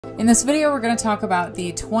In this video, we're going to talk about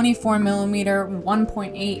the 24mm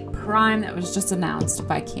 1.8 prime that was just announced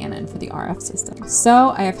by Canon for the RF system.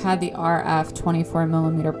 So I have had the RF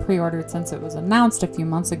 24mm pre-ordered since it was announced a few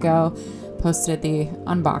months ago. Posted the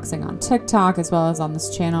unboxing on TikTok as well as on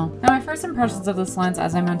this channel. Now, my first impressions of this lens,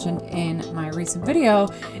 as I mentioned in my recent video,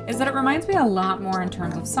 is that it reminds me a lot more in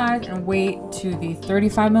terms of size and weight to the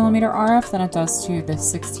 35mm RF than it does to the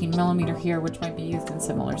 16mm here, which might be used in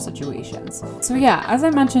similar situations. So yeah, as I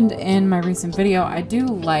mentioned in my recent video, I do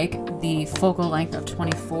like the focal length of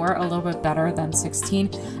 24 a little bit better than 16.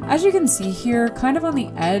 As you can see here, kind of on the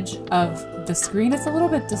edge of the screen, it's a little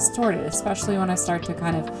bit distorted, especially when I start to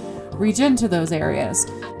kind of reach into those areas.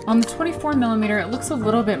 On the 24mm, it looks a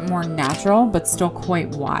little bit more natural, but still quite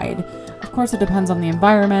wide. Of course, it depends on the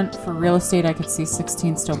environment. For real estate, I could see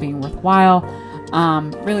 16 still being worthwhile.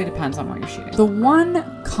 Really depends on what you're shooting. The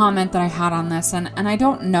one comment that I had on this, and I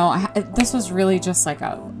don't know, this was really just like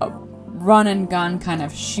a run and gun kind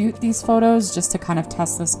of shoot these photos just to kind of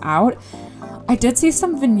test this out. I did see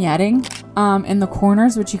some vignetting in the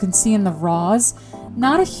corners, which you can see in the raws.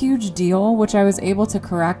 Not a huge deal, which I was able to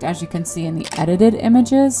correct, as you can see in the edited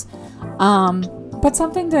images. But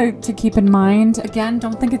something to keep in mind. Again,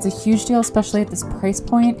 don't think it's a huge deal, especially at this price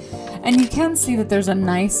point. And you can see that there's a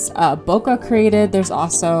nice bokeh created. There's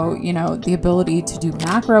also, you know, the ability to do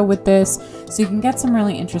macro with this, so you can get some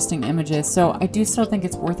really interesting images. So I do still think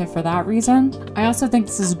it's worth it for that reason. I also think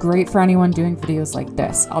this is great for anyone doing videos like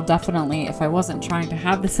this. I'll definitely, if I wasn't trying to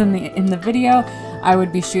have this in the video, I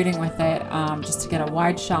would be shooting with it just to get a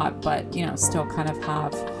wide shot, but you know, still kind of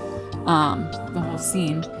have the whole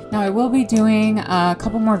scene. Now I will be doing a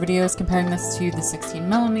couple more videos comparing this to the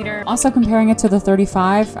 16mm. Also comparing it to the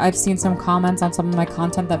 35. I've seen some comments on some of my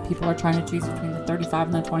content that people are trying to choose between the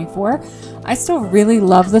 35 and the 24. I still really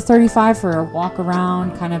love the 35 for a walk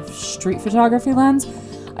around kind of street photography lens.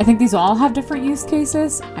 I think these all have different use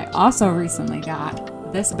cases. I also recently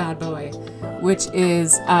got this bad boy, which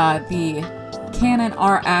is the Canon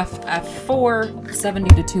RF f4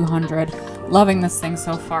 70-200. Loving this thing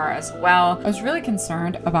so far as well. I was really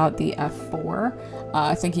concerned about the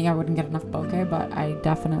f4, thinking I wouldn't get enough bokeh, but I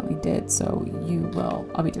definitely did. So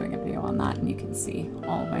I'll be doing a video on that, and you can see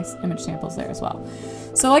all of my image samples there as well.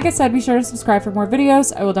 So like I said, be sure to subscribe for more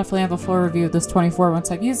videos. I will definitely have a full review of this 24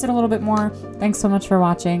 once I've used it a little bit more. Thanks so much for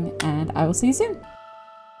watching, and I will see you soon.